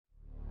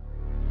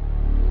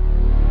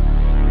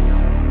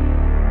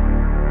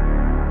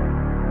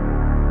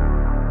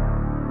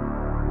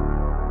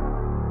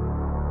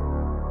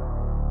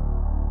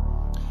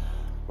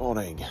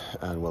morning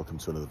and welcome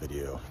to another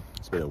video.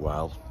 It's been a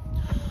while.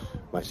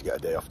 Managed to get a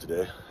day off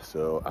today,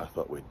 so I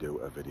thought we'd do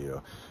a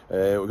video.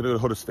 We're going to go to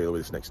Huddersfield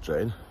with this next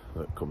train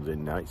that comes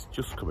in now. It's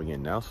just coming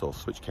in now, so I'll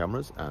switch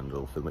cameras and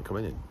we'll film it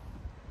coming in.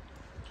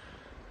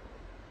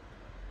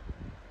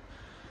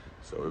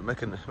 So we're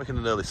making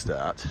an early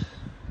start.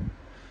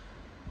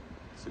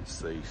 So it's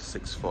the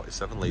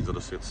 6:47 Leeds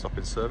Huddersfield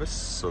stopping service.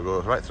 So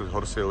we'll go right through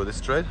Huddersfield with this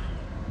train.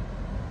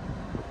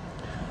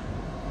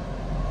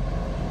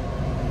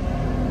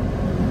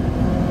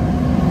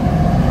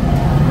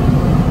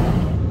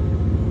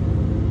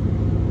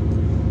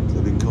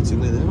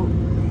 Chinley now.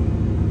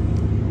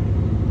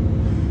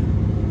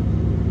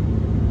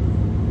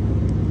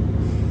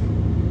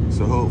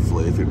 So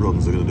hopefully if it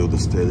runs they're going to do the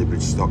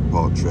Stalybridge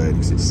Stockport train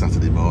because it's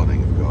Saturday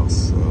morning of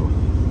course, so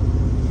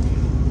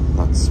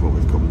that's what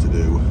we've come to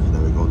do, and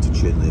then we're going to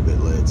Chinley a bit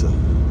later.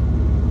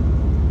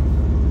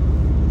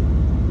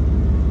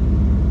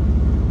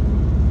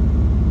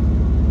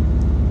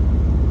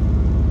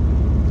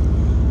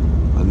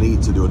 I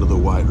need to do another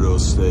White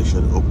Rose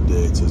Station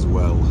update as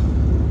well.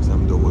 I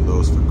haven't done one of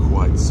those for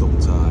quite some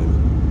time.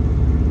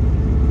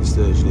 The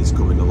station is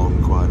coming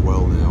along quite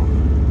well now.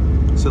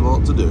 Still a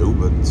lot to do,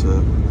 but it's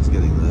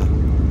getting there.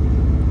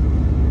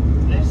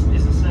 This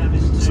is a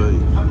service to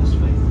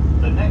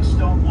Huddersfield. The next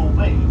stop will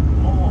be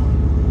Moore.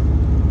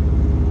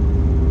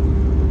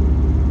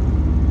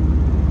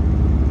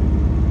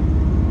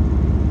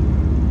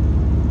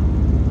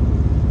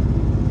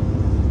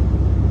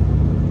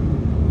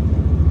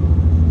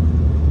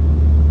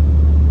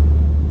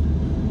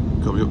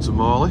 Coming up to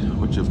Morley,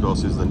 which of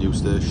course is the new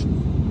station.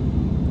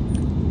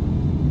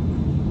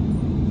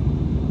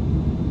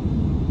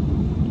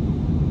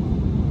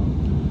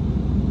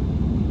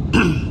 I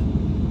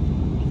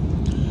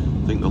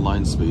think the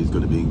line speed is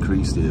going to be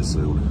increased here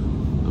soon.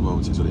 At the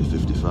moment it's only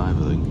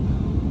 55, I think.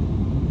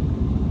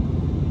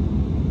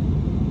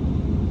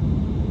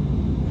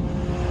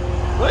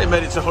 Well, we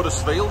made it to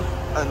Huddersfield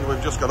and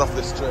we've just got off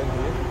this train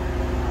here.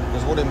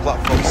 There's one in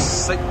platform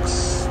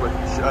 6, which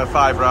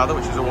 5 rather,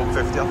 which is a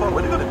 150. I thought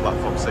we'd have got in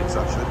platform 6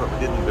 actually, but we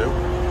didn't do.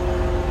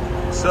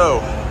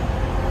 So,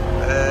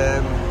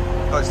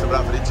 it's the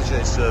Bradford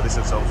interchange service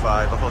at on 5.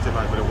 I thought it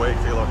might have been a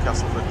Wakefield or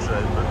Castleford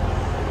train, but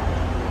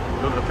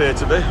it doesn't appear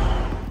to be.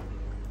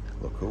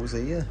 Look who's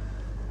here.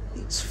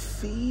 It's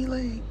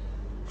Felix.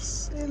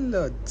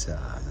 Hello,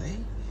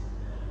 darling.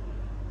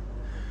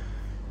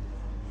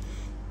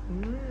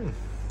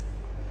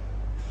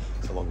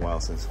 It's a long while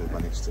since we've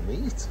managed to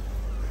meet.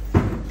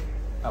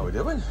 How are we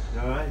doing?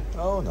 All right.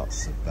 Oh, not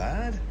so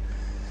bad.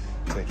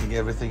 Taking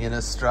everything in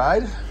a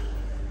stride.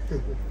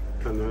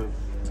 I know.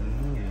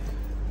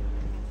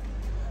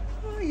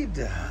 How are you,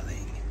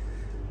 darling?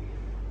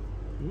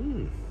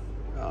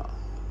 Oh.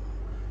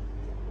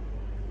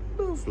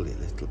 Lovely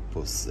little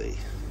pussy.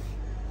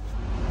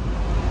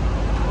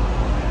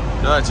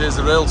 Right, here's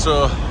the rail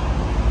tour.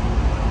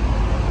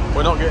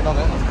 We're not getting on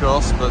it, of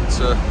course, but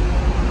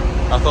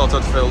I thought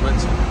I'd film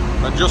it.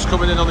 And just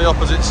coming in on the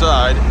opposite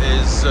side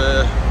is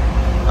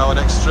our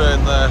next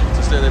train there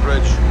to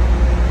Stalybridge.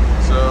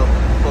 So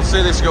we'll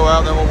see this go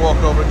out, then we'll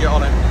walk over and get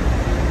on it.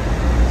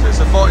 So it's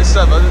a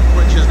 47,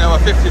 which is now a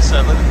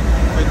 57,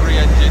 been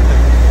re-engined.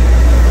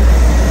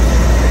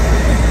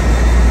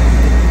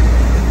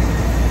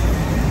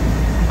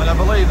 And I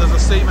believe there's a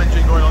steam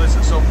engine going on this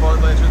at some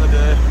point later in the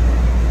day.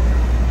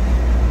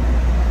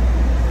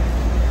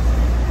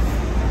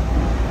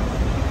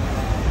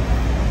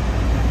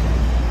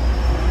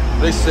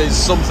 This is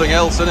something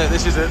else, isn't it?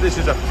 This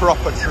is a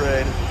proper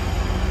train.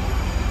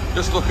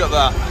 Just look at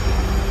that.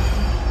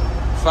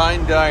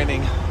 Fine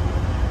dining.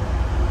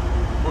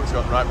 Oh, it's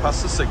gone right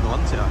past the signal,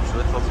 hasn't it,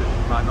 actually? I thought it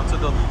might not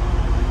have done.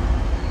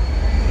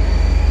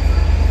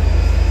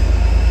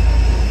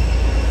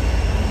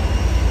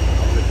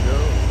 Off it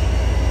goes.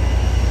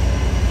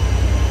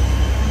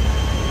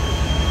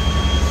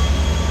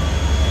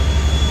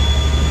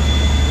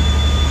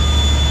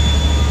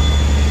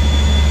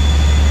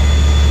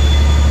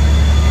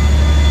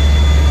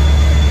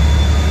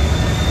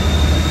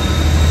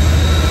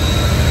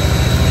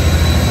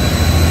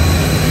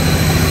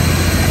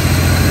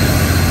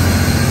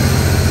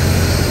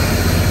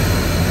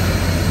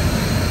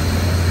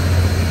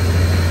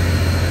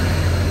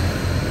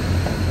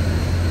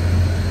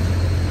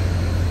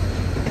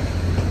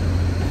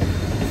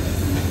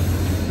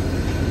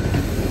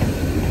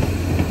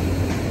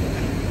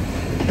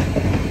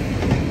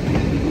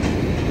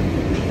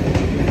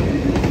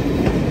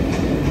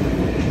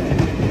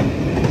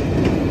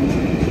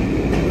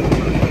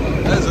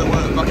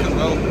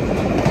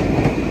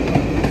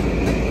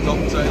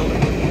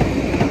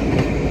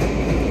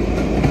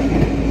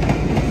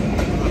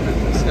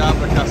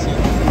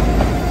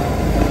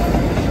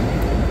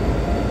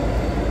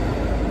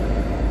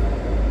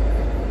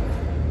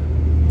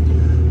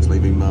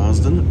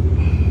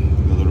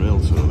 Another rail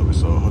tour that we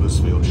saw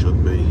Huddersfield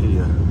should be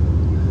here.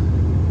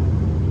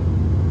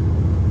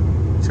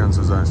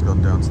 Chances are it's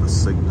gone down to the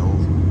signal,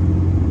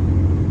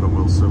 but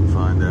we'll soon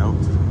find out.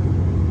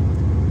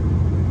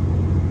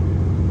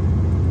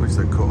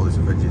 noticed they cut all this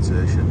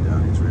vegetation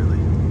down. It's really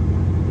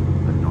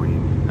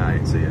annoying. Ah,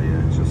 it's here,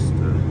 yeah, it's just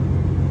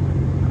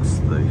that's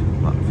the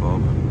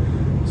platform.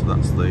 So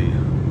that's the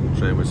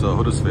train we saw,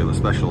 Huddersfield, a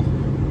special.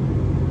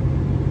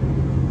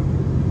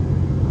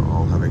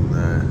 All having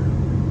their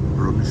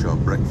brunch or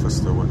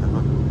breakfast or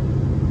whatever.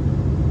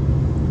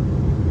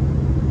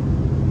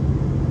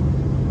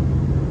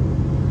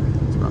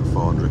 It's about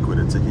 400 quid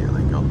a ticket, I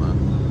think, on that.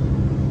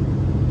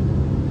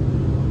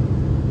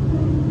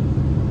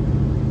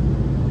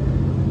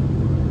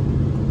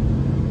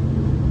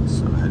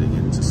 So heading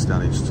into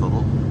Stanage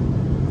Tunnel,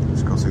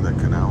 just crossing the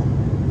canal.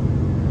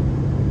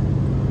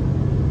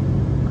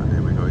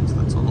 Into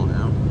the tunnel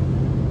now,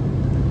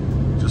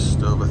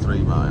 just over 3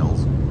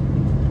 miles.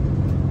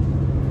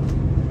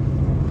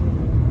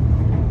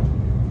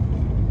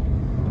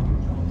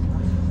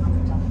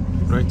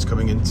 Right,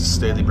 coming into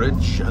Staley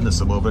Bridge, and there's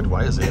some overhead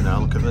wires here now.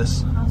 Look at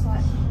this.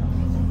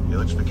 The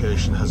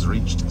electrification has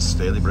reached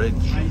Staley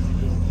Bridge.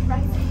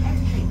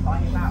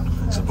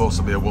 It's supposed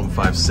to be a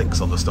 156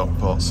 on the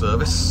Stockport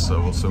service, so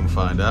we'll soon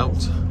find out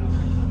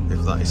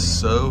if that is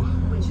so.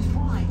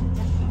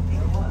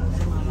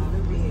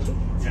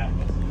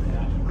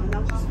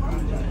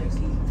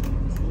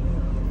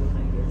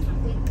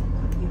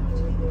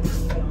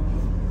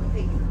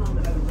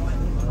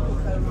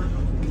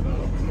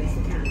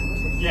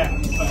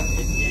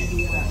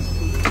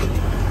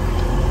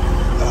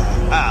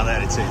 Ah,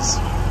 there it is.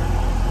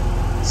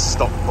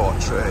 Stockport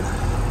train.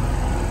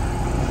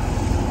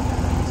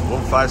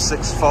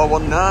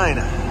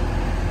 156419.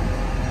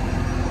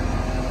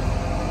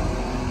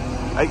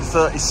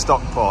 8:30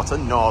 Stockport, a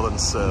northern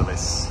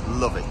service.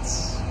 Love it.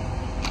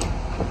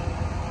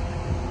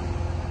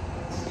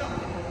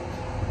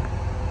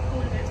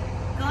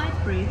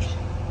 Guide Bridge,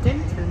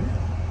 Denton,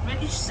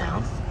 Reddish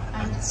South,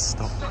 and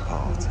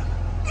Stockport.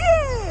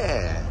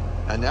 Yeah!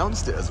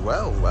 Announced it as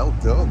well. Well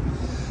done.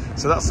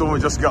 So that's the one we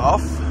just got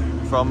off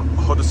from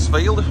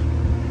Huddersfield.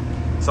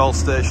 It's all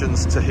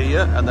stations to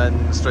here and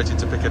then straight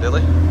into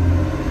Piccadilly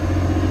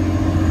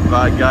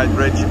by Guide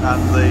Bridge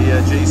and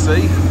the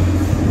GC.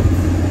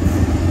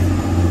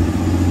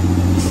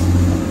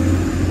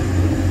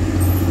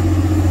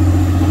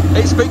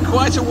 It's been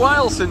quite a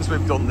while since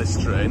we've done this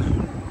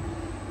train.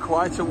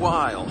 Quite a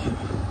while.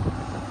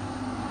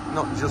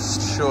 Not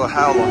just sure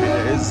how long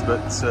it is,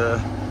 but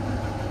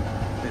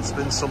it's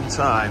been some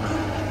time.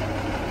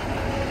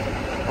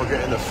 We'll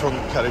get in the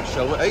front carriage,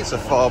 shall we? It's a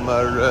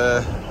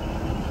former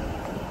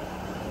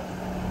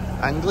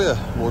Anglia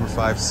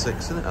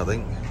 156, isn't it? I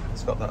think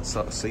it's got that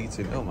sort of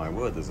seating. Oh my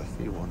word, there's a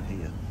few on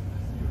here.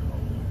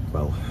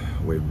 Well,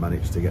 we've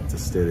managed to get to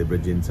Staley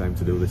Bridge in time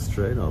to do this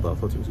train, although I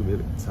thought it was going to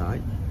be a bit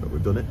tight, but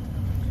we've done it,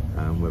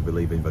 and we'll be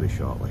leaving very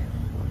shortly.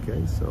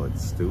 Okay, so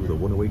let's do the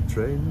 1 a week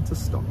train to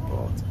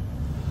Stockport.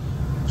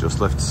 Just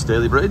left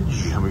Staley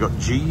Bridge, and we've got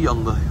G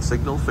on the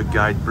signal for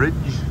Guide Bridge.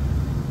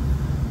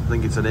 I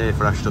think it's an A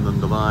for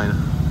Ashton-under-Lyne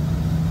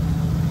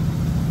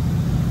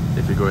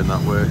if you're going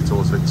that way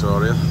towards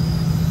Victoria.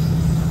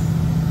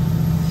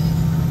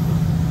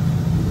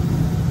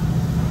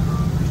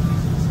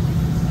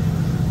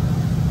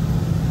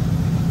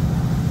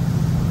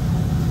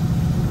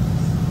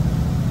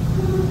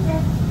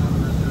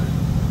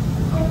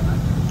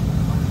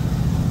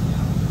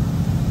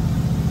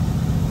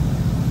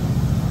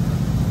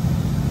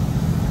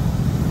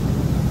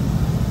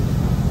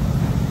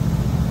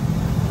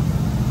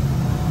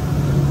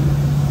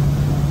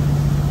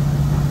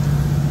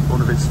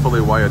 It's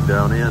fully wired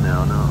down here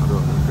now. No, I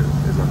don't know if it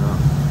is or not.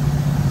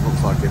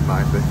 Looks like it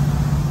might be.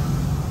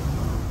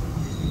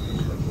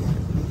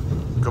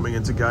 Coming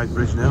into Guide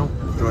Bridge now,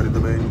 joining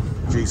the main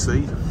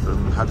GC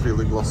from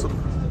Hadfield and Glossop.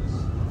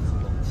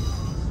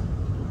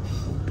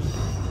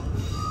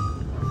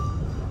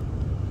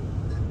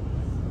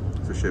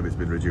 It's a shame it's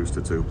been reduced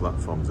to 2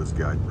 platforms as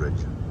Guide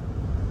Bridge.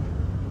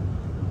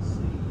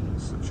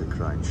 Such a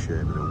crying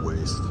shame and a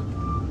waste.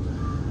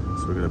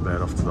 So we're going to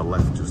bear off to the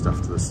left just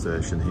after the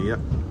station here.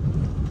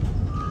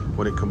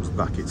 When it comes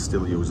back, it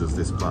still uses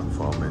this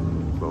platform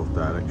in both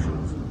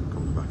directions. It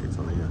comes back, it's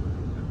on here.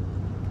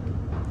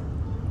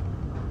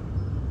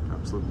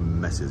 Absolute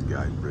messes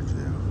Guide Bridge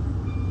now.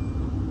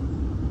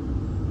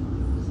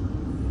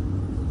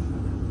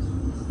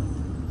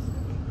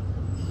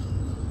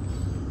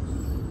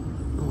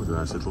 Oh, there's a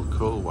nice little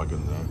coal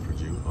wagon there,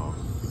 or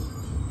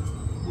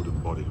wooden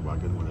bodied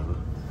wagon, whatever.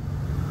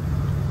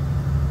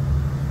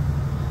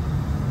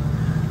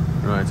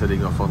 Right,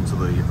 heading off onto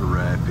the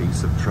rare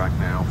piece of track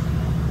now.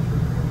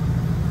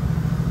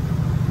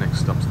 Next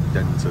stop's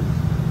Denton.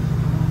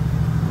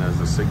 There's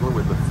the signal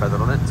with the feather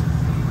on it.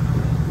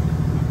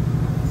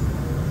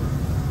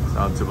 It's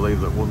hard to believe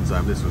that one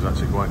time this was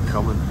actually quite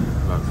common,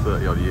 about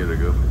 30 odd years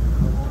ago.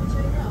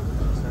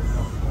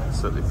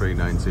 Certainly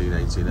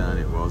pre-1989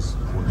 it was.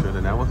 1 train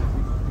an hour.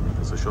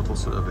 It's a shuttle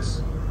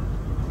service.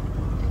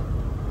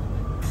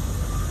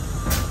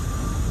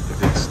 If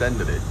they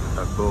extended it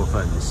at both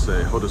ends,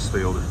 say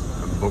Huddersfield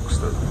and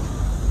Buxton,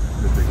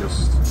 it'd be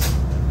just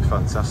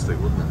fantastic,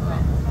 wouldn't it?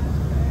 That?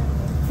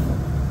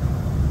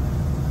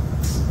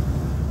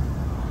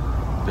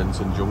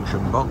 Denton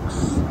Junction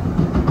box,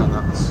 and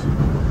that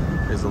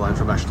is the line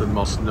from Ashton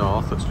Moss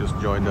North that's just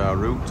joined our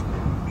route.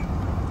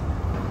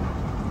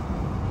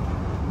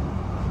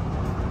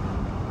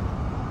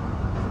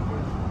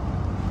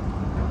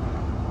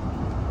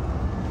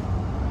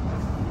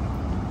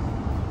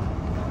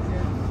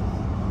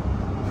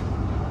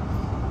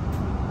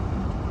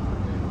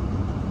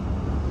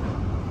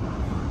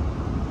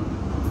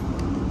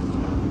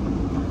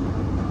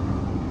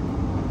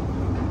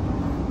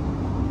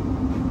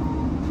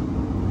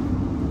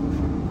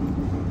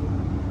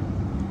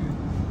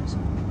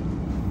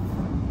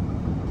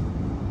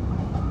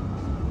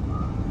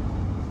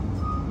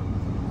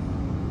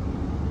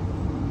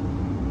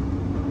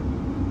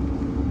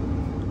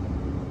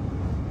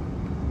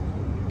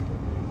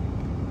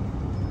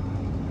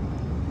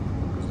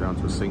 Down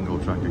to a single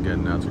track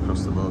again now to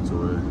cross the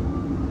motorway.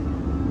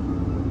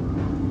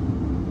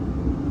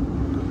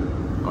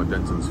 Oh,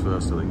 Denton's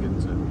first, I think,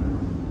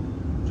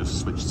 isn't it? Just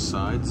switched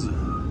sides.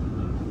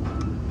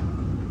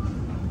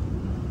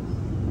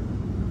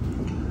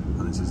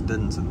 And this is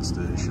Denton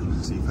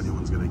station. See if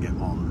anyone's going to get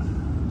on.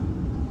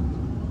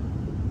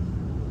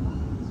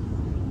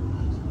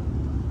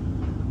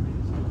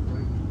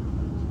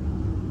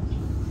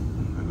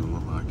 They don't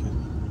look like it.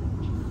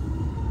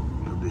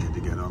 Nobody had to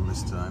get on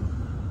this time.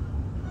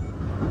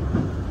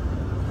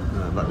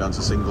 Back down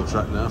to single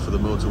track now for the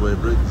motorway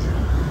bridge.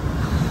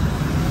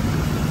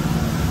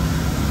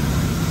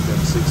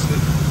 M60.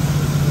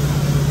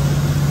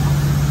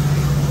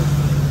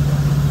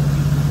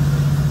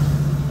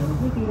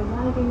 We'll be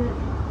arriving at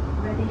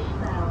Reddish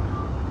South.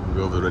 We'll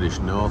go over the Reddish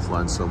North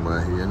line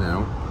somewhere here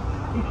now.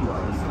 If you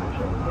are using the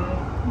train here,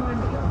 mind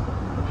the gap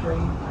between the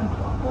train and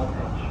platform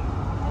edge.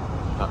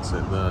 That's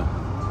it there.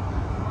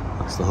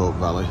 That's the Hope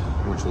Valley,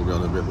 which we'll go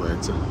on a bit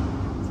later.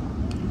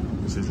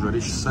 This is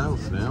Reddish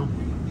South now.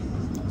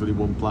 There's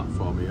only one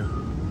platform here.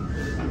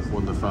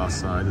 One on the far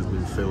side has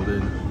been filled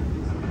in.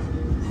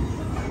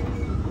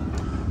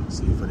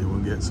 See if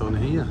anyone gets on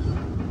here.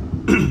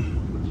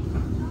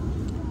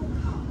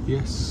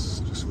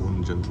 Yes, just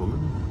one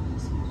gentleman.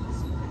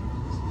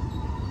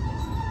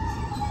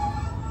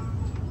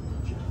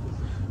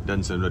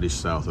 Denton and Reddish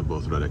South are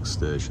both Redx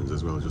stations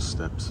as well, just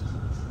steps.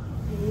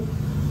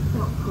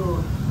 Not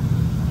good.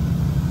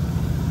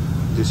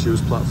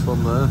 Disused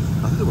platform there. I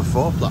think there were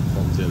 4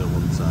 platforms here at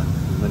one time,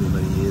 many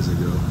years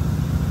ago.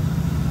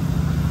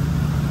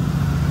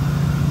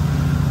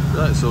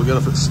 Right, so we'll get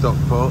off at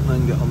Stockport and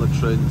then get on the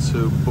train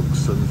to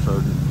Buxton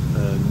for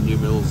New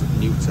Mills,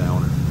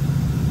 Newtown.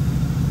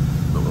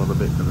 But we'll have a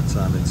bit of a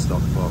time in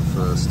Stockport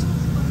first.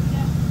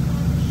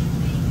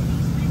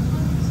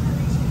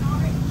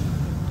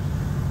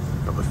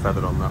 Got the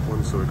feather on that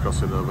one, so we're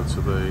crossing over to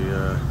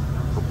the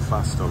up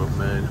fast or up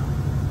main.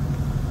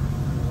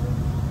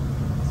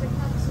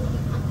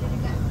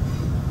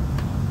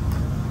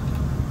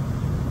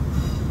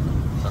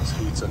 That's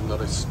Heaton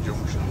Norris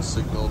Junction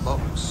signal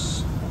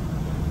box.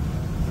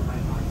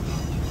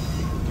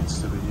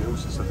 Gets to be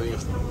used. It's a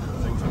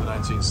thing from the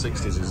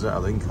 1960s, is that,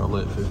 I think, or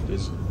late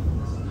 50s,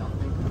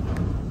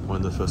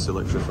 when they first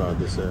electrified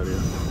this area.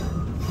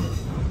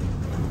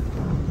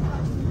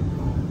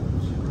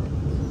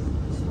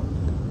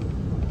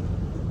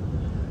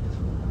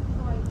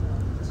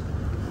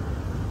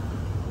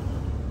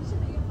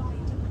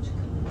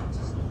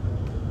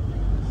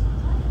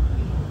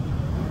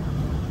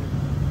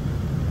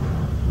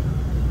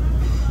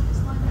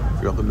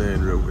 We've got the main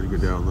route, we go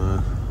down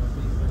there.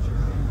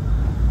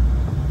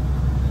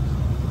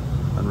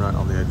 And right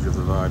on the edge of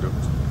the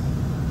viaduct.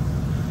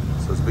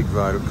 So there's a big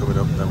viaduct coming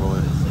up, then we'll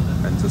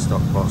enter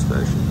Stockport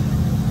station.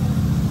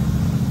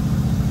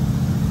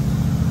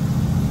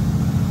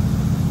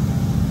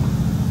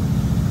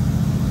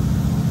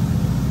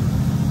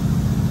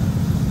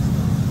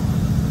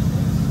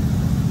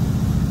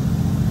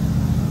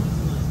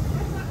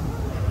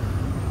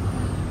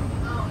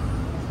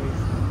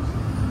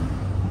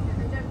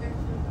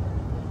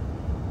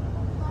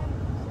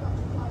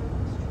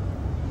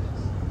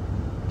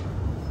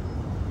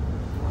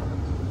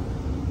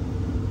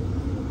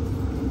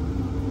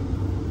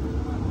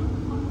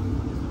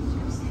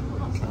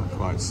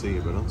 Quite see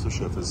it, but I'm not so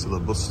sure if there's still a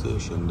bus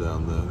station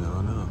down there now.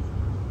 I know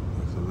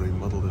if they've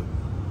remodelled it.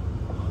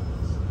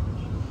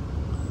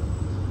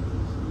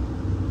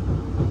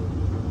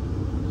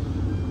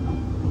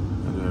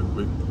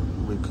 Anyway,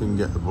 we can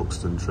get the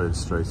Buxton train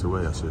straight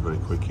away, actually, very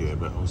quick here,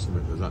 but also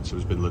there's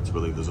actually been led to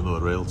believe there's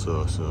another rail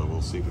tour, so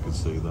we'll see if we can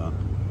see that.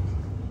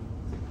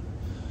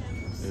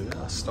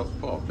 Yeah,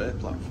 Stockport Bay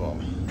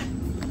platform.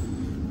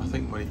 I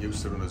think when it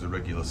used to run as a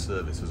regular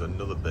service, there's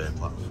another bay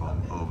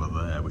platform over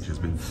there which has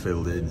been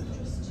filled in.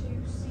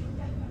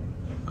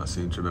 I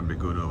seem to remember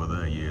going over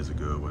there years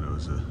ago when I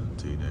was a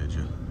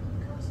teenager.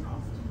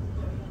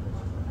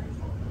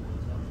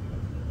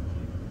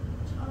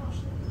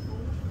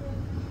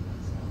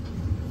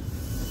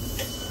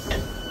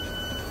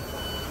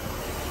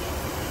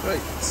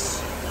 Right.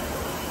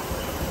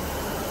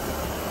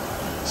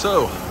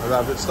 So,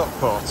 arrived at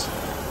Stockport.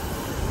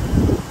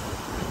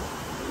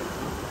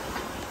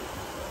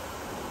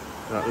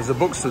 Right, there's a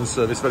Buxton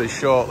service very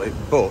shortly,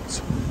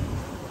 but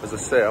as I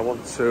say, I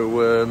want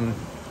to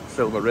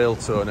film a rail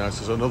tour now. So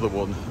there's another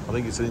one. I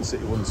think it's an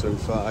In-City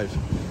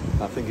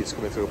 125. I think it's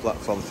coming through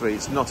platform 3.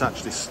 It's not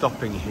actually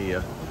stopping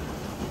here,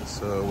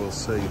 so we'll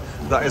see.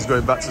 That is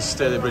going back to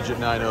Staley Bridge at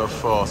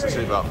 9:04, so it's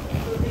about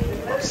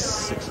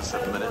 6 or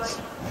 7 minutes.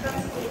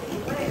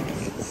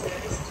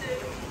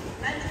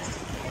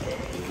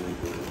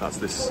 That's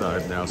this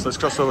side now. So let's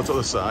cross over to the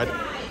other side.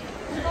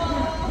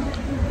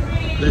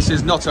 This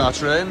is not our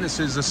train. This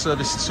is a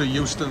service to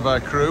Euston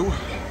via Crewe.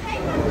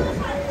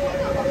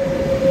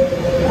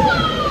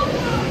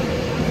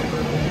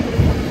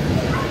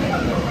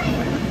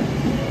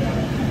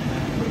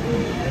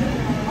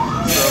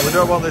 So we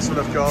don't want this one,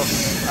 of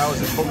course.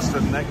 Ours is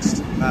Buxton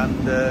next,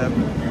 and there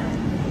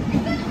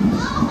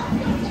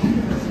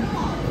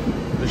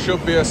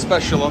should be a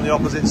special on the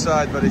opposite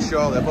side very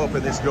shortly. I'm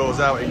hoping this goes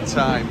out in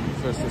time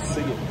for us to see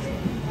it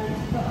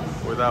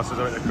without us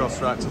having to cross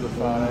right to the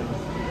far end.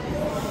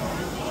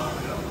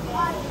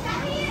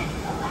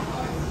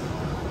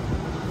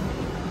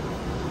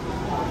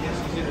 Yes,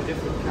 he's in a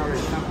different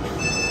carriage.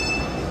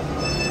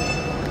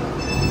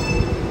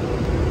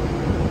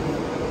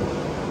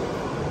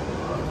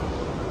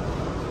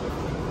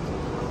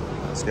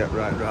 Let's get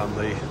right round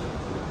the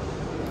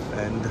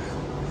end.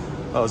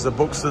 Oh, there's a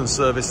Buxton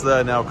service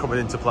there now coming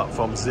into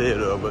platform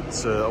 0,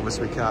 but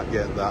obviously we can't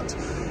get that.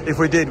 If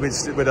we did,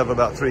 we'd have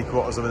about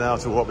 3/4 of an hour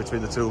to walk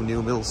between the two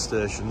new mill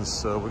stations,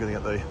 so we're going to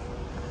get the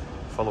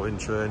following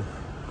train.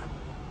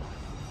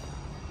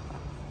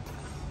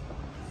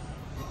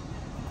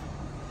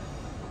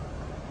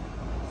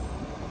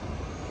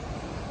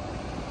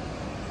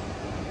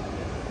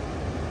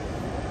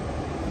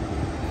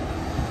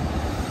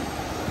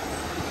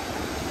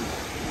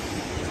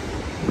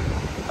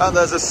 And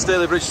there's a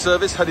Staley Bridge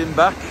service heading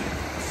back.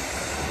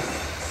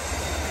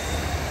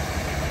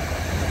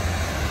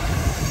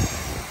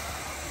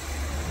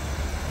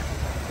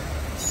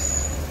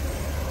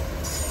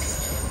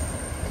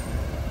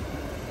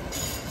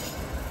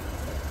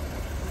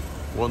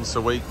 Once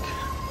a week,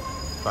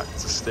 back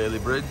to Staley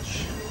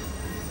Bridge.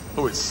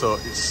 Oh, it's so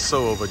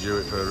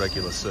overdue for a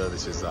regular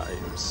service, is that?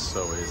 It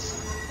so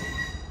is.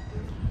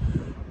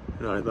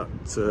 Right, that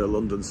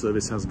London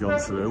service has gone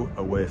through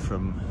away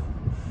from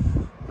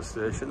the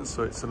station,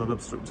 so it's an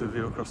unobstructed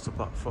view across to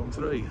platform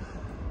 3.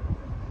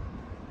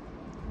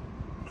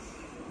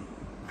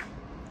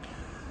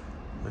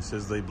 This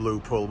is the Blue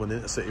Pullman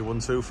HST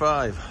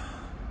 125.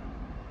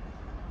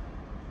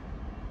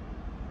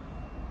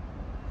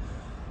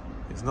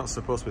 It's not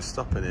supposed to be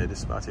stopping here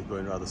despite it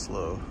going rather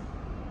slow.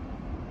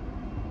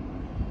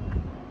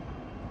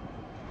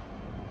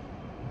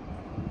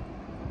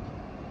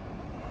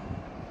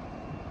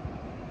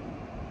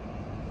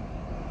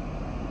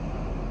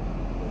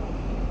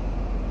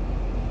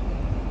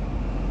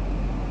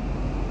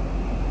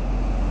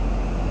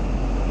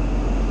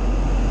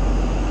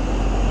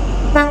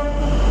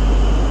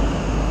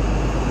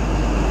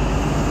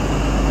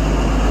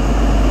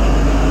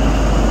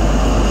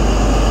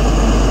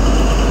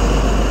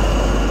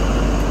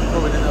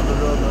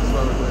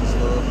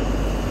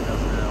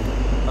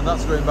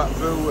 Going back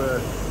through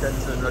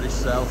Denton and Reddish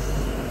South,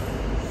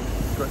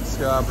 straight to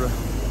Scarborough.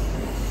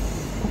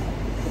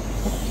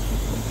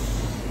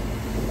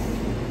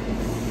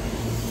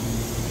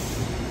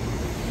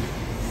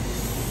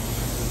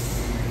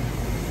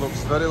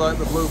 Looks very like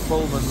the Blue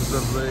Pullmans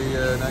of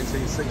the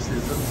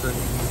 1960s, doesn't it?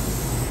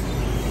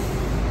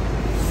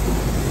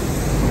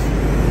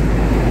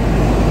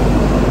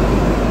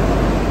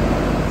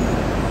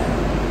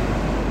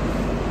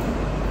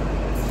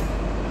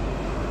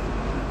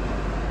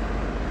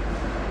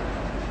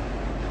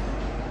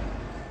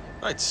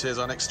 Right, here's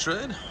our next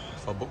train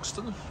for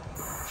Buxton.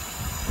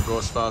 We'll go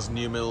as far as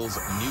New Mills,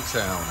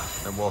 Newtown,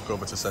 then walk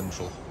over to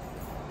Central.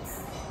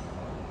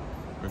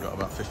 We've got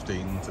about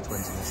 15 to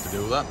 20 minutes to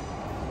do that.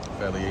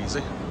 Fairly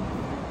easy.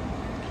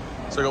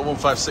 So we've got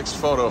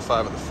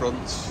 156405 at the front.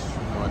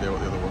 No idea what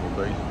the other one will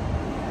be.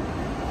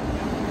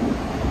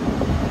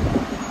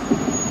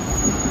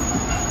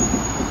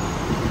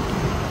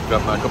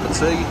 Grab my cup of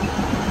tea.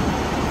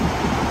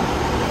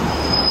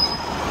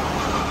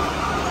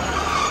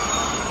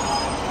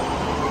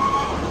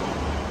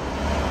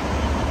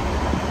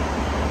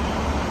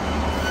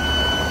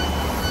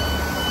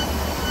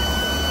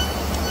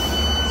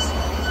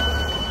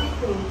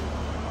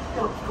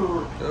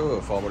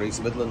 Oh, former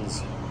East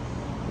Midlands,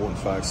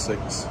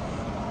 156.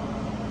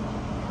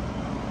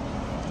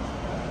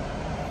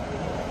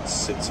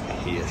 Sit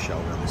here,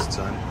 shall we, this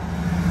time?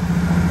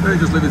 Hey,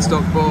 just leaving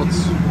Stockport.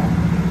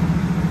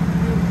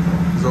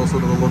 There's also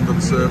another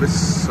London service,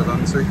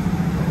 Savante.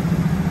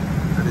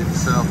 Heading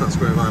south, that's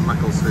going via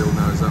Macclesfield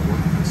now, is that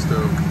one? In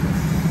Stoke.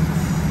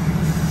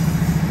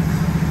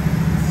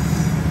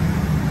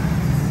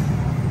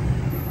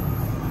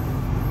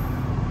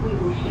 We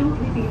will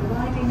shortly be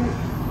arriving at...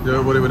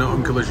 Don't worry, we're not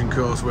on collision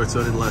course, we're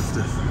turning left.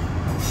 If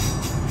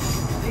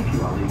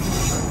you are leaving the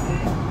train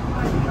here,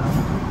 kindly go to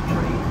the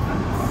train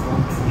and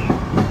platform edge.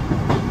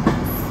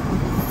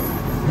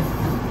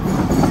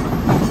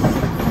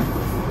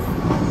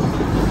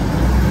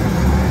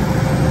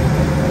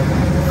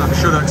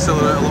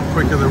 accelerate a lot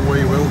quicker than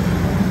we will.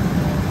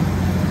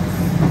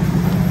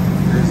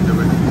 He's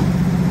doing it.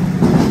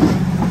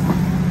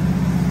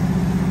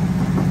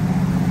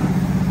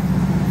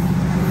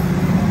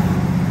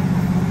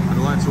 And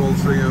the line to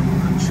Altrincham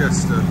and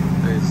Chester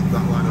is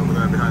that line over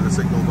there behind the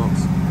signal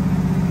box.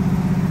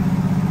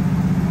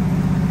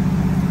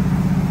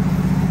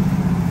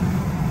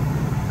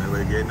 And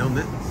we're getting on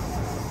it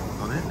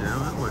now,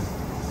 aren't we?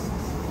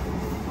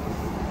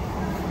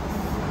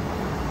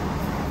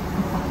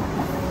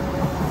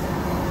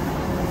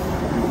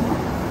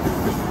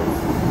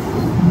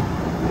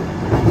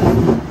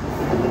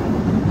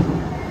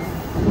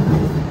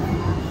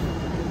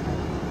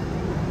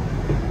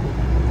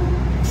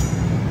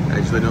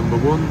 Number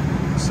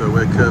 1, so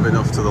we're curving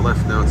off to the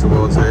left now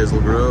towards Hazel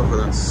Grove,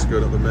 and that's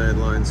going up the main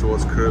line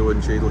towards Crewe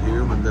and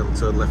Cheadlehume, and then we'll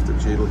turn left at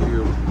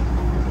Cheadlehume.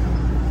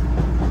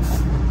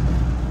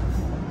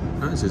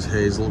 This is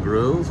Hazel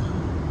Grove,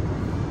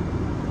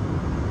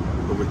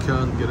 but we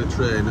can't get a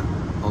train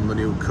on the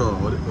new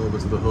chord over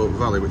to the Hope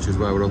Valley, which is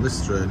why we're on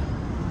this train.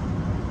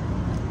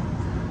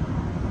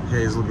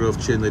 Hazel Grove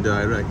Chinley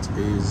direct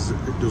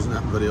it doesn't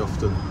happen very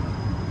often,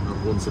 not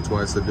once or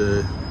twice a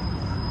day.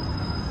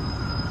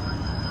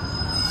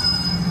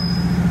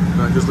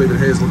 Right, just leaving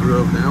Hazel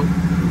Grove now,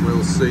 and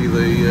we'll see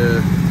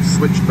the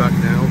switchback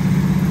now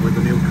with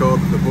the new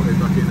chord that they put in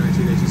back in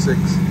 1986.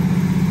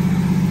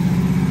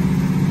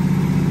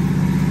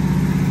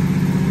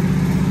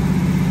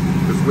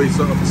 Because we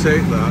sort of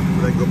take that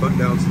and then go back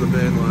down to the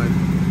main line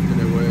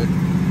in a way.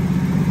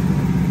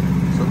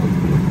 Sort of,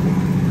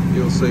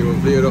 you'll see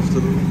we'll veer off to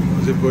the,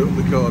 as if we're up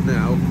the chord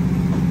now,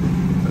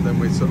 and then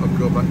we sort of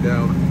go back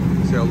down.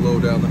 See how low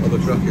down that other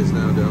track is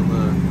now down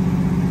there.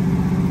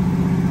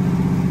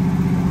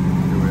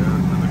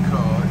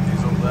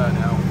 There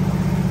now,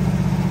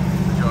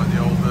 to join the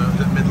old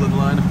Midland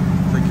line, I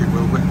think it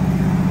will be.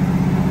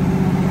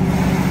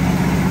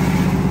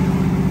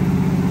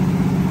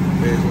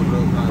 Hazel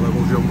Grove High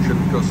Level Junction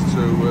across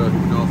to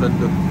North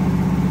Endon.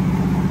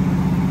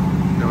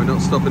 Now we're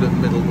not stopping at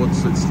Middlewood,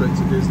 so it's straight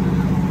to Disney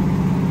now.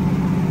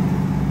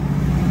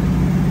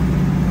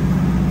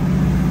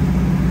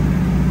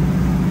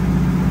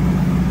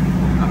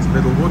 That's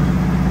Middlewood,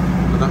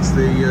 and that's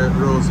the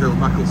Rosehill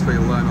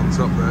Macclesfield line on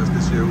top there. It's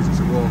disused, it's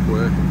a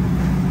walkway.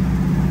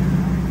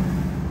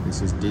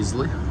 This is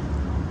Disley.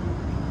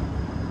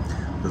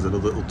 There's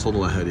another little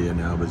tunnel ahead here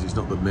now, but it's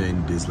not the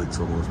main Disley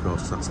tunnel, of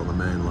course. That's on the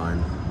main line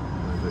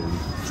where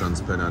the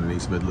Trans-Pennine and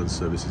East Midlands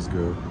services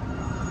go.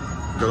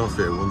 Got off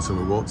here once and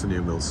we walked to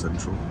New Mills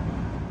Central.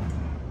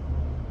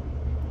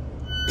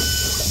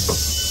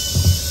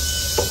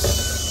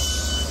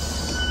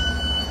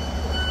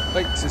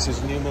 Right, this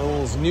is New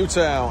Mills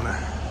Newtown.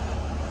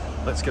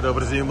 Let's get over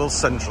to New Mills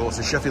Central.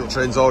 The Sheffield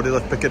train's already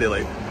left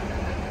Piccadilly.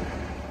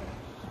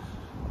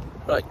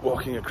 Right,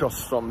 walking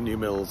across from New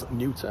Mills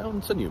Newtown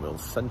to New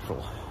Mills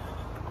Central.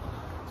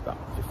 It's about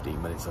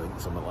 15 minutes, I think,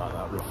 something like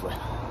that, roughly.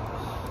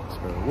 So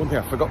one thing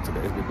I forgot to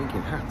get is my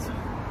blinking hat.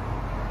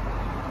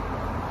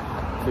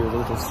 Feels a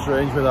little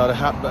strange without a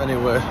hat, but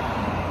anyway,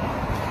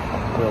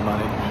 we'll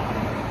manage.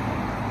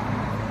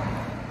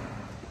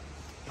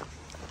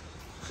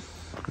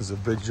 There's a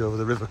bridge over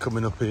the river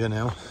coming up here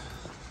now.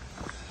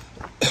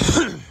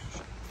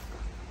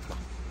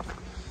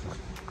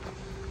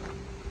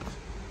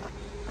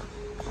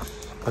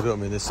 I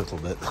don't mean this little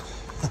bit.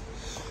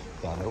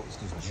 I know, it's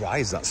just dry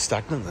as that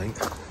stagnant thing.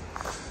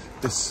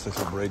 This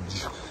little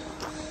bridge.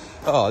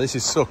 Oh, this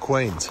is so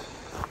quaint.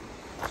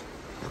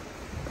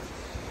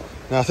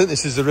 Now, I think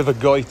this is the River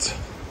Goyt.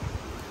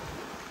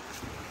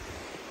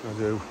 I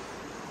do.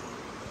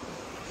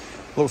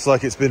 Looks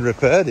like it's been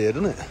repaired here,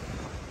 doesn't it?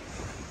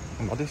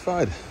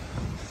 Modified.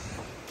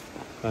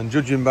 And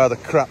judging by the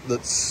crap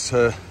that's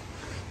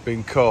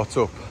been caught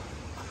up,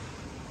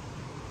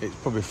 it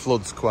probably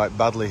floods quite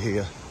badly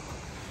here.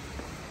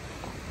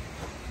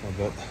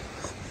 But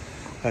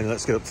anyway,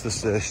 let's get up to the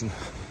station.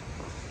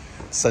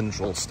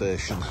 Central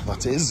Station,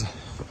 that is.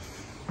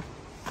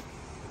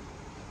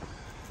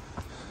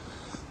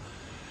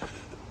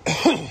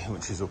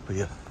 Which is up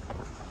here.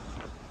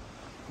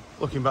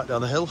 Looking back down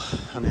the hill,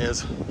 and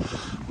here's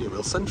New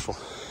Mills Central.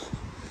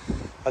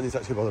 I didn't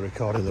actually bother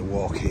recording the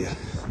walk here.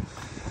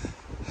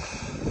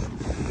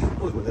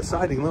 Look at the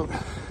siding, look.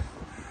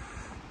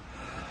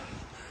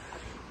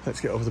 Let's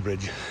get over the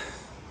bridge.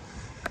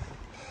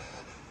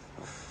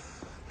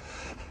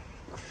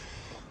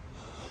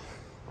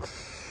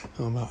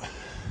 Oh, about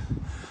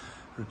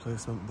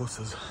replacement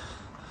buses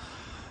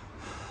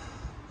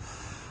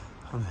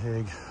on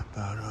Hague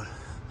Bar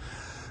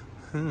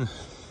Road.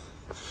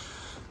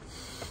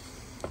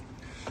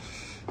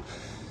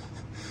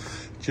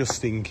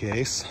 Just in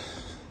case.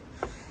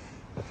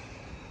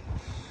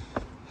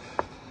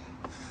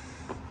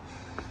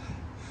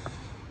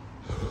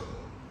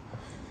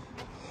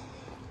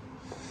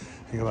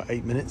 I think about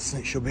 8 minutes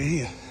and it should be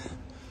here.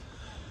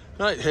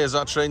 Right, here's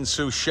our train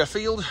to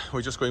Sheffield.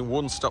 We're just going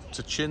one stop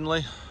to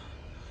Chinley.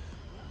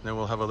 Then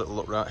we'll have a little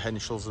look around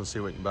Henschel's and see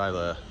what we can buy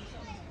there.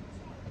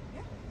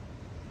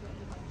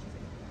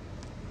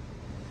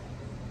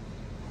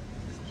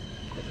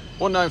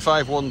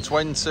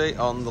 195/120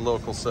 on the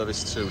local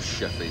service to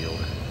Sheffield.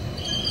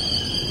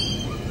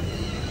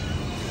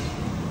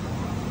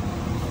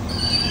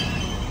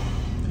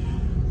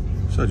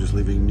 So just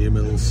leaving New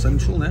Mills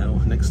Central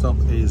now. Next stop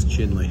is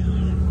Chinley.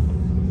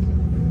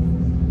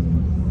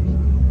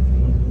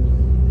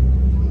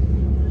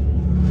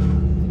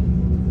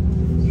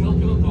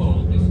 Welcome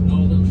aboard this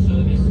northern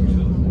service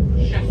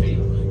to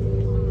Sheffield.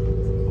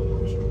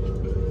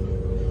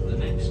 The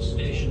next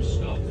station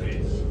stop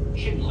is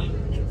Chinley.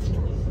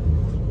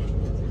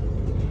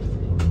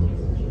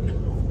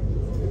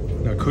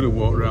 I could have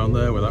walked around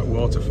there where that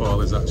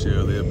waterfall is actually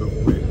earlier, but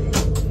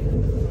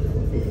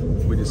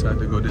we decided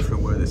to go a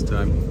different way this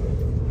time.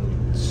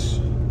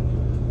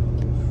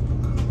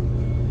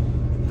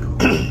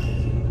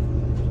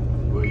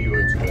 Where you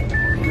were today?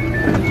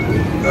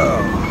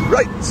 Oh,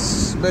 right,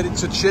 made it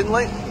to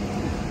Chinley,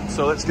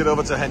 so let's get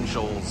over to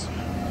Henshall's.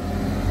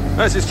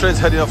 As this train's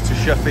heading off to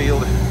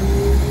Sheffield,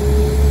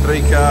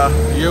 3-car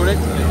unit.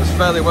 It was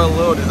fairly well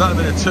loaded. If that had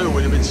been a 2,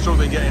 we'd have been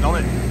struggling getting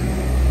on it.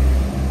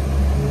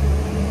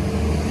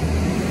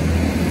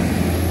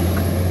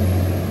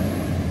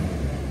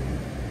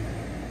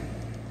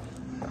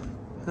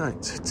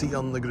 Right, tea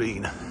on the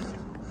green.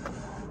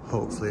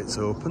 Hopefully it's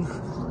open.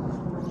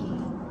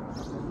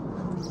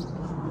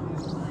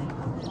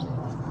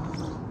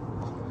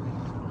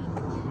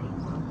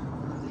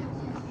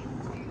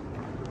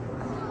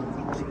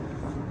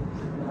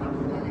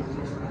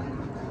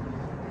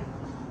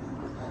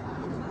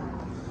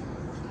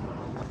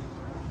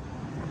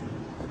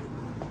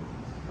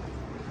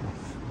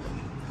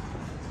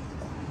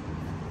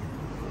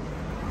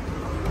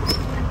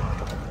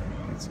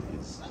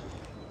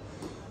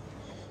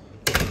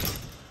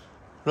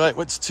 Right,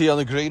 went to tea on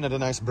the green, had a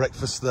nice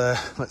breakfast there.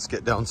 Let's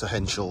get down to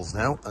Henshall's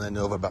now, and then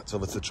over to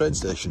the train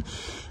station.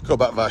 Go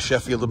back via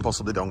Sheffield and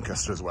possibly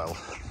Doncaster as well.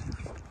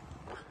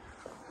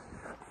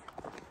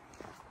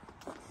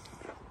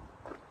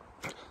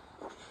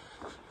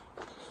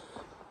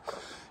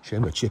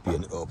 Shame the chippy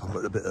isn't open,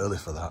 but a bit early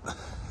for that.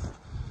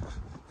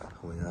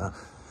 We are.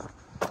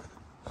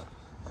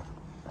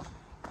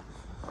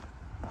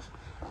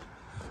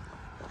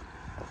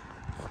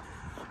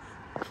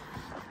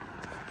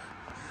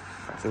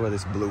 See where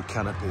this blue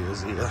canopy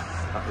is here?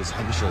 That is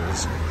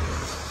Henshall's.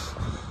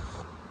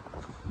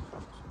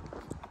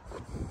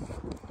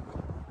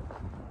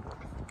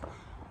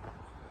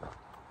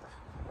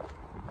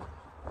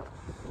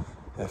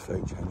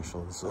 FH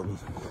Henshall's. It's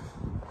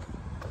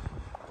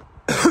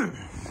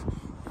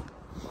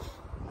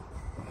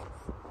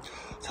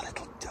a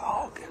little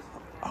dog.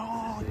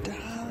 Oh,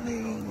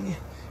 darling.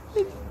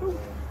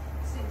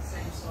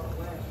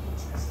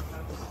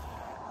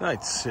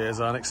 Right,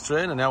 here's our next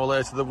train, an hour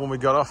later than one we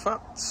got off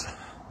at.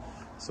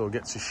 So we'll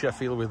get to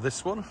Sheffield with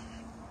this one.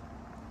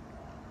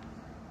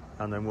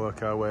 And then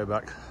work our way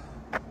back,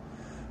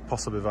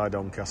 possibly via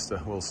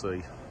Doncaster, we'll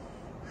see.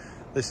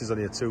 This is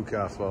only a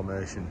 2-car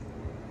formation,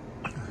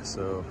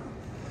 so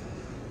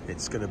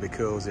it's going to be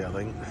cosy, I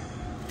think.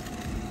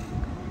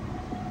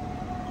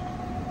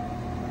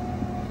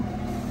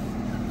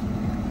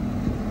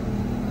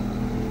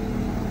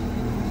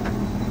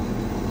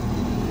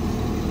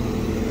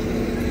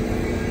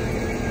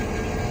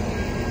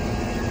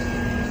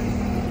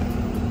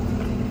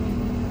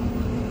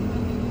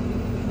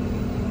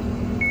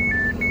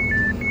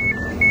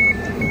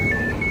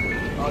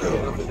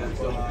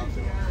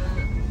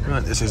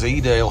 Right, this is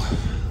Edale.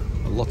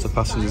 A lot of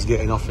passengers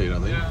getting off here, I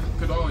think. Yeah,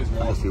 could always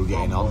walk. A few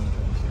getting on.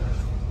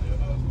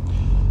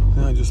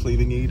 Now just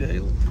leaving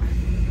Edale.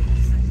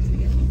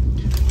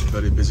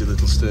 Very busy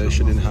little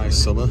station in high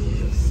summer.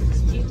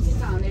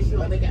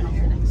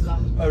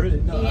 Oh,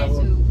 really? No, I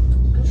won't.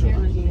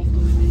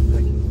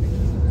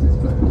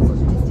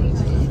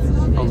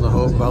 On the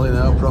Hope Valley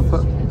now, proper.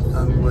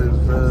 And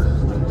we've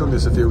done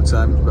this a few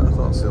times, but I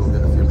thought I'd still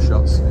get a few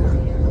shots here.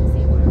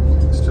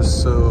 It's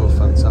just so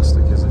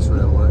fantastic, is this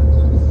railway?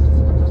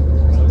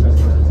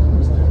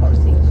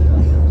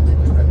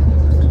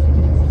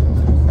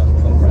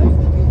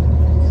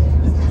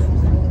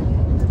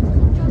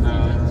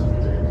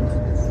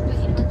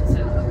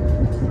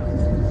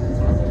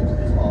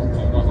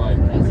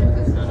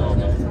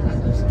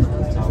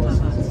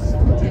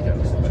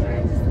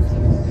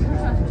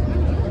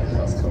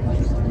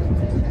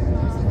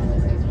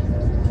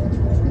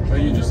 Are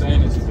you just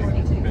saying it's a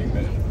big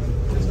bit?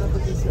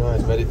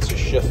 Right, made it to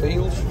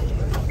Sheffield.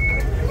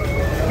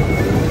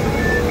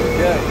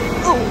 Okay,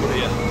 over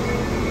here.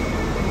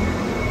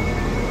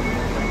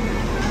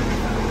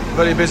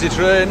 Very busy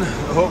train,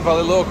 Hope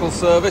Valley local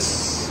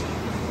service.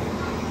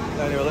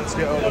 Anyway, let's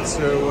get over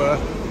to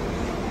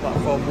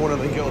platform 1. I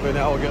think it'll be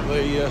now. I'll get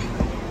the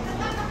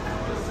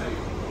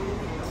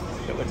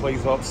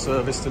Cleethorpes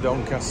service to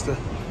Doncaster.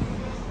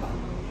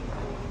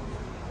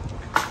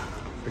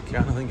 We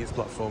can, I think it's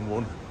platform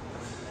 1.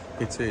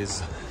 It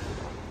is.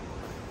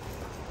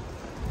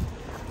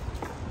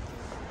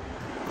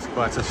 It's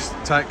quite a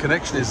tight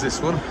connection, is this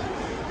one?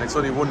 It's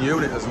only 1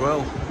 unit as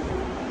well.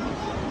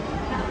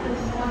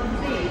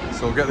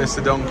 So we'll get this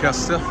to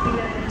Doncaster,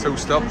 2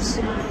 stops.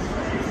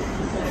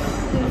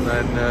 And and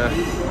then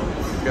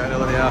get an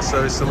LNER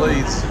service to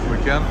Leeds if we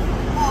can.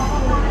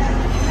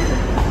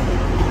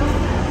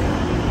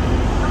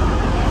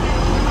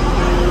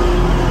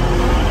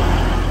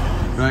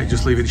 Right,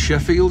 just leaving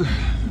Sheffield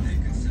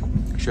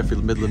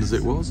Midland as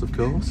it was, of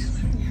course.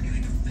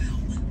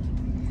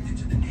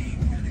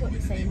 What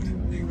you're saying,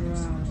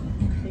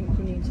 I think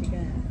we need to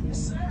get the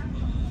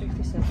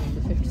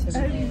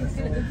 57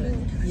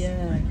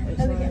 yeah, it's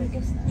like,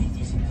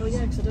 oh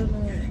yeah, because I don't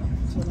know,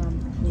 so I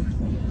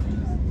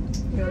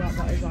feel like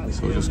that is like, So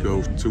we'll just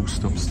go 2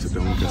 stops to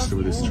Doncaster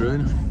with this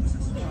train.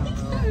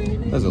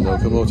 There's a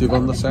locomotive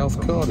on the South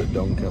Chord at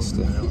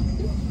Doncaster,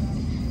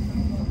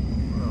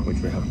 which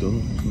we have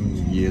done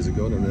years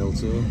ago on a rail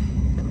tour.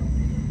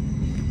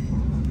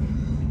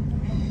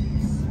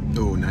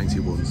 Oh,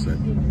 91 set.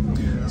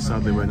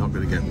 Sadly, we're not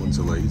going to get one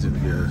to Leeds. It'll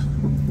be a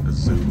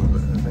Zoomer,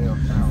 but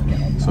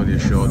it's only a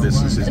short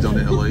distance. It's done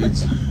it to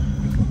Leeds.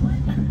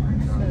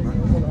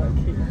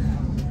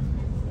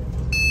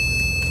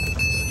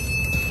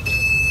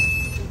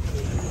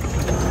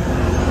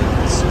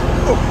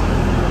 Oh,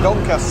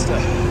 Doncaster.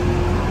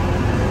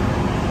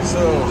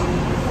 So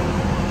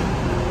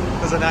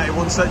there's a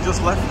 91 set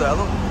just left there.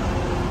 Look.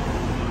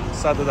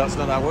 Sadly, that's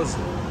not ours.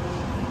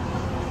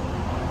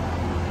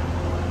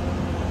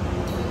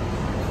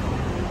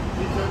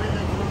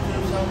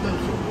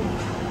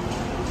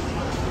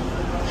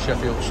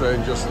 Sheffield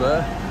train just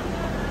there.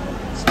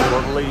 So we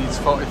want Leeds,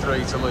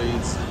 43 to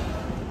Leeds.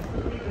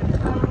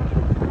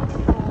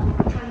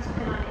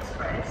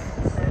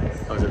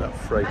 Oh, is it that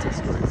freight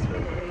that's going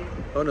through?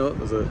 Oh no,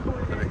 there's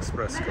an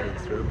express going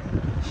through.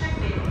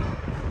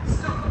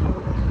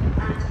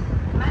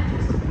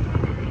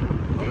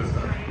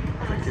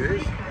 I think it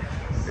is.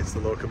 It's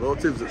the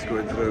locomotives that's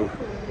going through.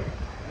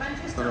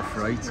 It's not a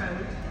freight.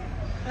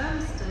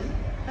 Urmston,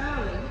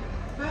 Darwin,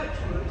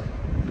 Birchwood,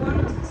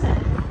 Warrington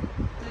Central,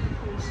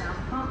 Liverpool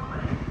South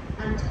Parkway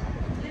and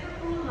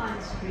Liverpool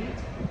Line Street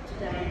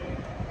today.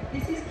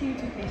 This is due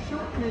to be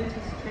short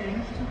notice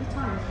change to the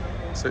time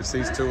table. So it's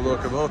these 2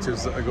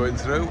 locomotives that are going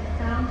through.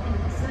 Found in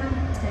the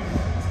Zone 10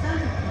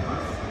 standard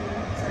class in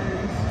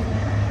zones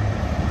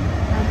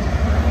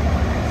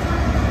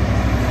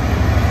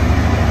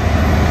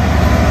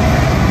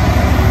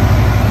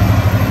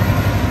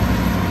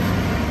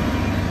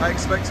 2 I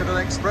expected an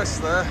express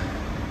there,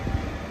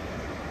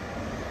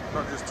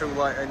 not just 2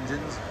 light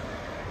engines.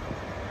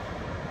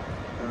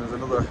 And there's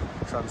another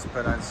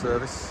Trans-Pennine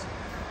service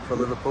for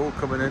Liverpool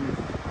coming in,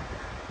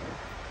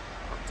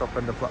 top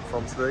end of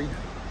platform 3.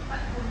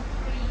 Platform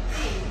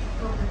 3B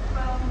for the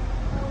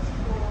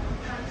 1244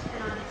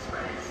 Trans-Pennine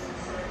Express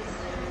service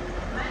to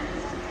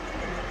Manchester.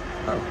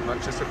 Oh,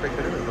 Manchester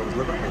Piccadilly, that was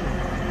Liverpool.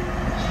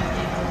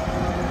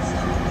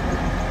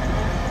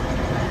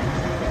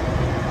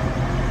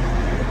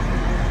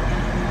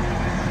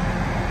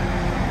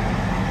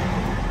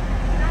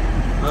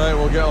 Right,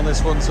 we'll get on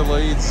this one to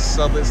Leeds.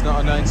 Sadly, it's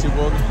not a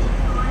 91.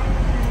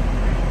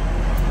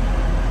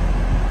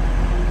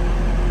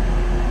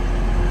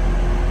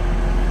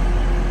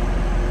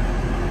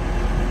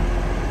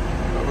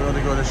 But we're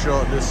only going a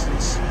short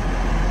distance.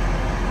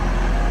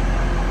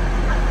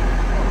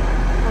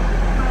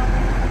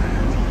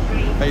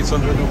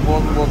 $801,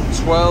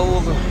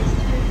 112.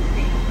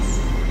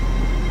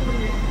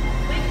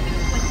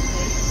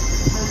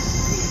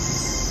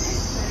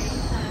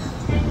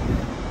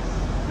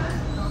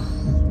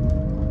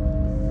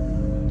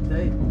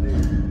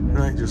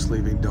 Right, just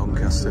leaving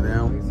Doncaster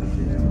now.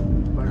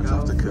 I'm going to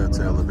have to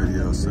curtail the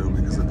video soon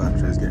because the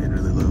battery is getting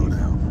really low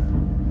now.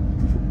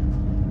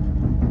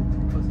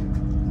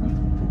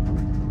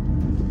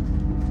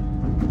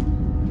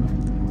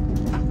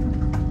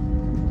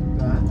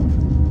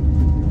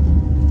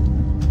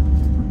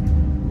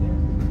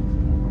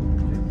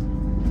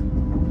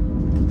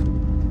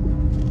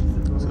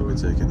 So we're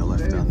taking the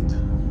left-hand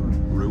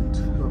route.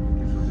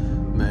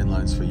 Main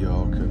lines for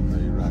York and the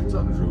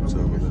right-hand route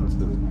over to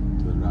the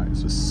right,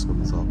 it's just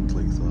Scunthorpe and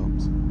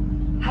Cleethorpes.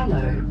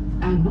 Hello,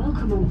 and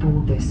welcome on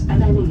board this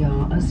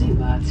LNER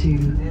Azuma to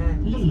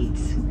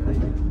Leeds.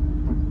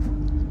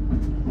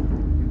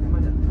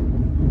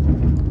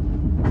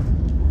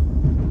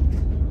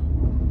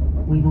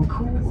 We will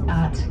call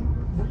at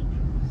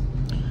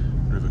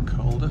River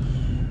Calder,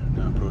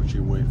 now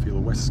approaching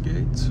Wakefield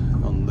Westgate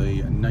on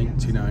the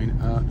 99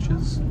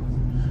 arches.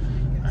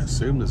 I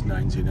assume there's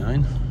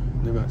 99,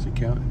 never actually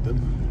counted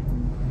them.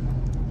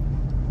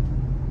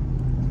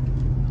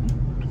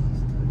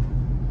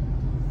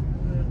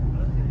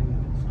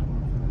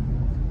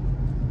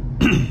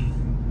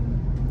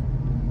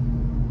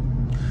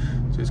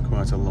 It's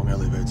quite a long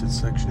elevated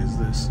section, is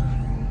this?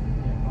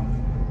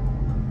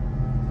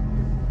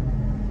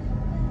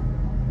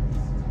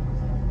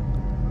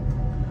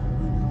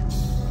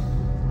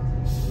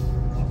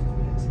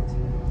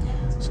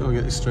 So we'll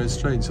get this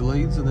straight to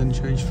Leeds and then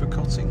change for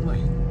Cottingley,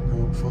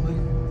 hopefully.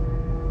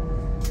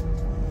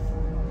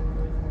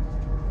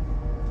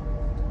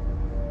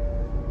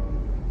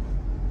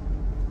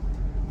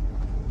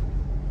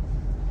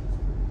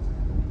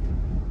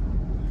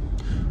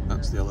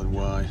 That's the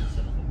L&Y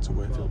to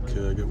Wakefield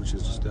Kirkgate, which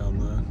is just down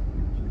there.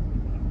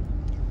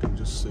 You can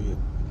just see it,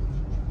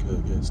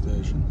 Kirkgate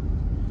Station.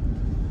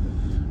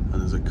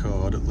 And there's a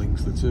cord that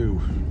links the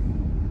two.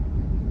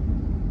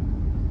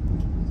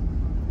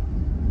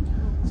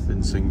 It's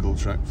been single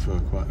track for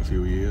quite a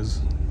few years.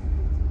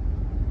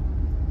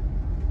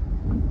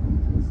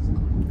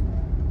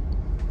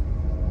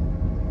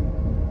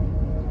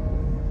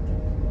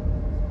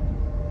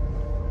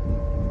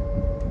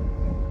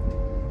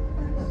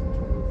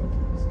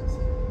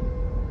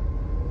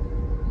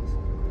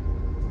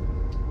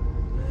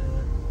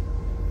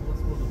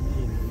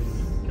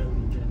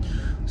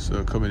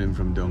 So coming in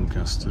from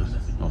Doncaster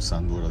or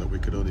Sandler, that we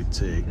could only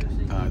take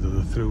either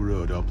the through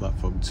road or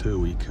platform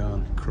 2. You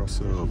can't cross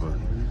over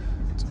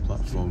to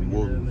platform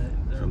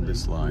 1 from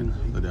this line,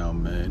 the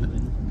down main.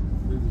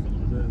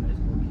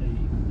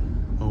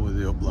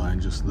 Only the up line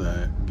just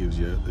there gives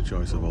you the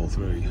choice of all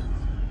three.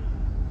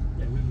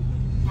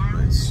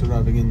 Right,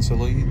 arriving into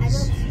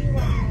Leeds.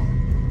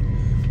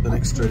 The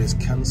next train is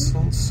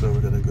cancelled, so we're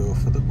going to go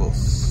for the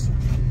bus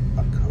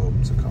back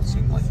home to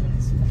Cottingley.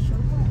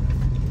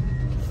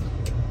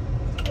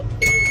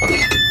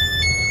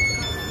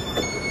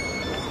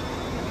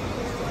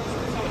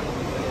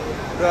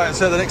 Right,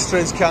 so the next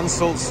train's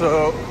cancelled,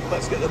 so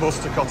let's get the bus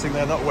to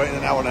Cottingley, not waiting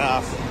an hour and a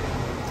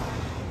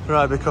half.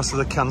 Right, because of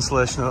the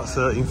cancellation at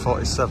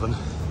 13:47,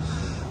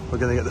 we're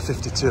going to get the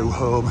 52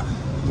 home.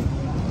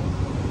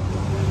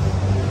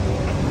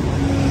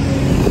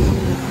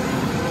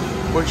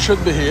 Which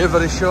should be here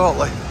very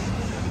shortly.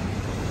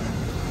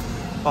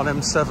 On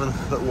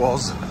M7 that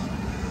was.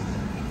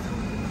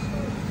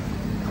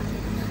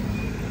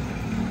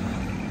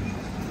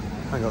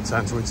 I ain't got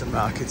time to enter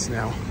markets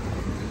now.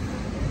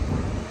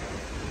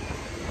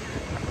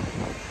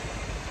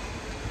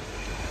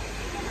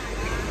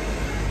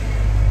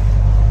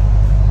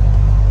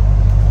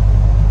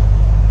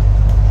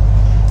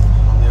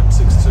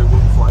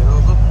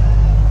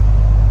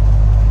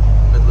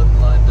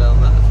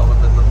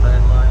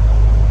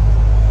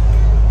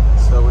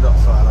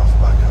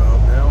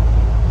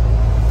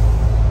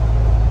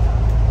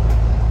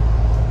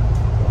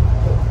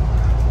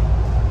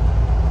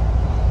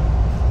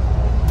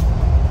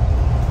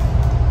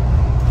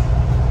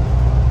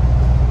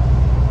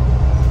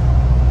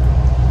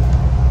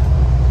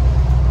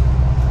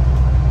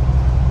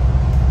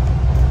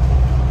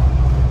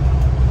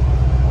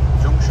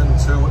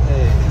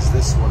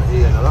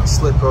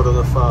 Slip road on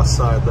the far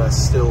side there's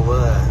still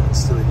there and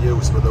still in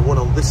use, but the one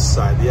on this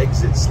side, the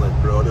exit slip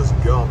road, has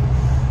gone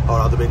or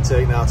had been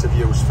taken out of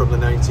use from the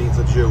 19th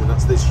of June,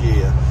 that's this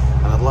year,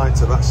 and I'd like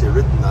to have actually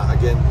ridden that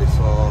again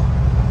before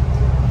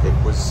it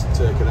was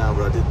taken out,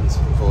 but I didn't,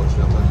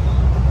 unfortunately.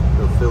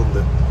 I filmed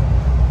it.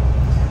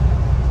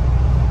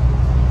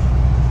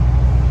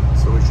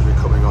 So we should be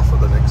coming off at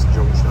the next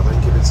junction, I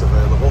think, if it's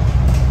available.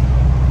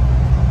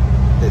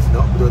 If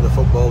not, we're doing the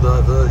football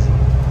diversion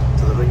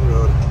to the ring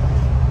road.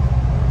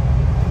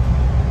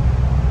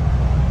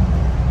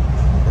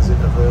 Is it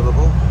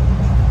available?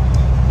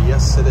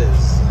 Yes, it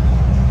is.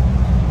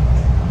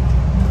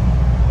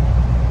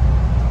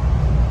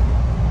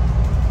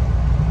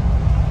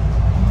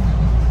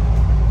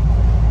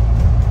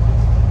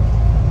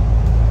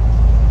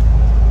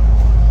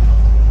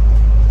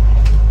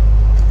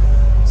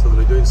 So they'll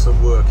be doing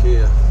some work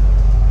here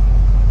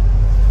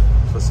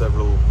for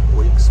several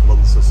weeks,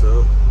 months or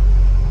so.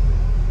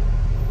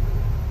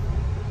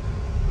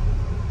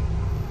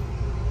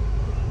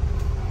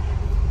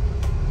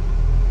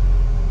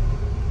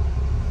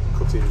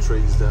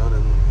 Trees down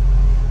and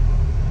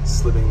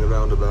slimming the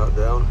roundabout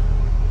down.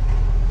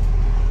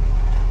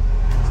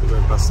 So we're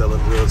going past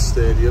Elland Road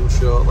Stadium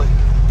shortly.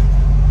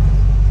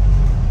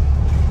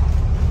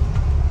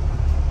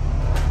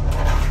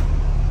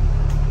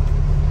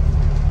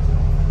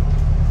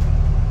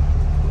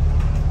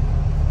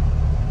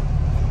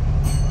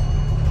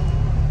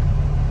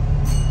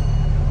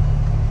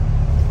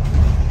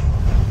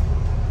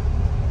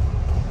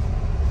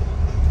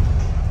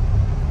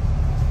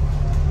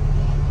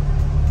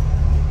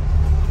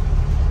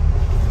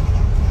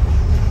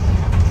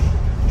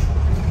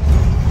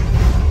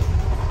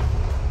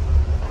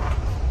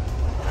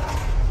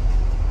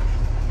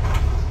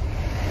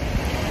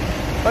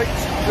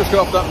 Just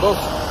got off that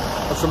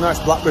bus. There's some nice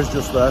blackberries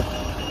just there.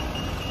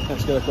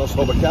 Let's get across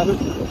Hobart Cabin.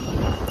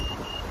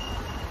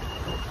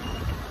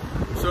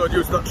 So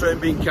due to that train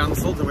being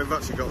cancelled, and we've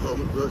actually got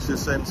home at virtually the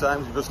same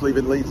time. We're just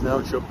leaving Leeds now,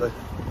 it should be.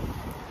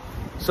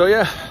 So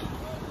yeah,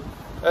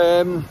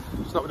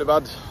 it's not been a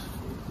bad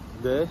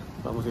day.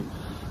 I'm looking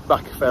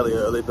back fairly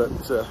early, but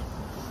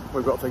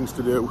we've got things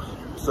to do.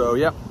 So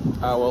yeah,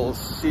 I will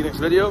see you next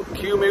video.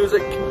 Cue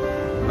music.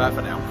 Bye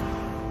for now.